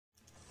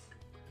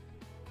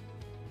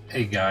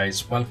Hey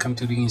guys, welcome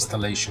to the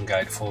installation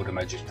guide for the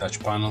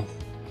MagicTouch panel.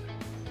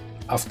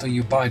 After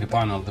you buy the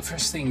panel, the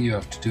first thing you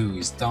have to do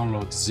is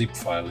download the zip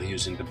file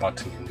using the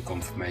button in the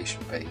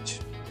confirmation page.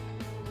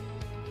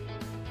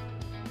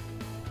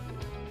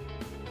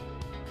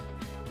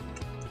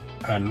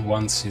 And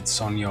once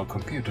it's on your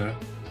computer,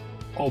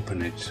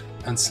 open it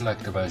and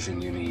select the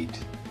version you need.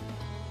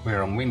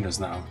 We're on Windows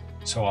now,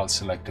 so I'll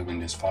select the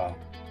Windows file.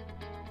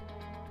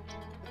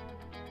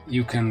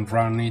 You can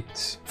run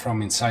it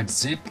from inside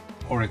zip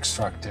or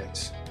extract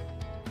it.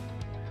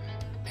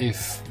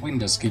 If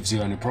Windows gives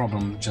you any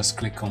problem, just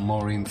click on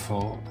more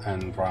info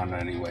and run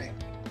anyway.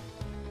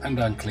 And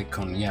then click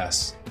on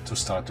yes to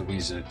start the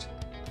wizard.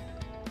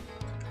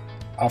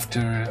 After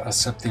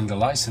accepting the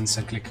license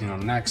and clicking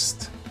on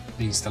next,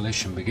 the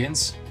installation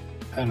begins,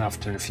 and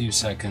after a few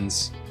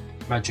seconds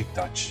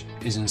MagicTouch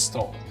is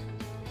installed.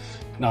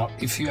 Now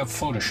if you have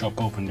Photoshop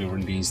open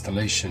during the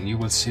installation, you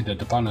will see that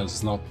the panel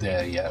is not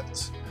there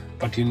yet.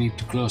 But you need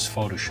to close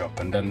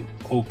Photoshop and then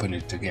open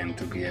it again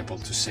to be able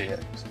to see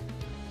it.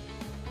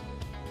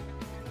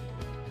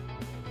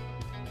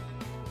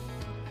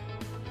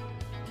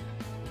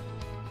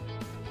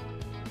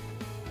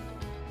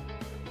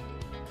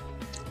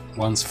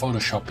 Once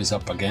Photoshop is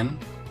up again,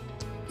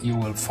 you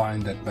will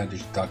find that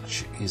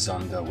MagicTouch is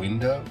under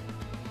Window,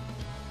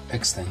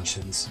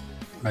 Extensions,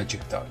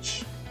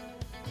 MagicTouch.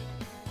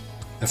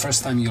 The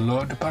first time you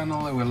load the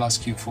panel, it will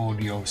ask you for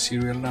your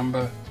serial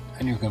number,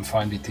 and you can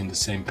find it in the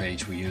same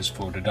page we use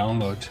for the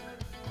download,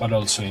 but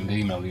also in the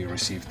email you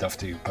received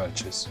after you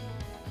purchase.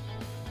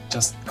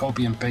 Just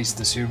copy and paste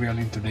the serial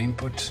into the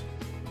input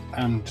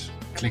and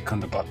click on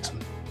the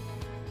button,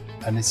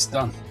 and it's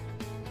done.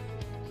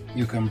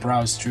 You can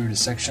browse through the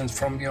sections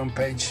from the home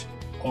page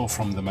or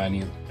from the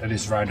menu that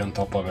is right on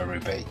top of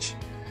every page.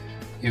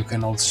 You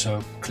can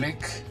also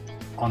click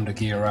on the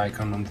gear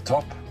icon on the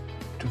top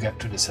to get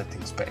to the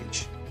settings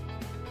page.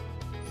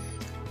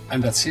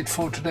 And that's it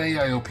for today.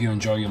 I hope you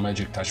enjoy your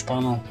MagicTouch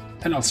panel,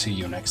 and I'll see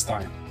you next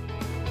time.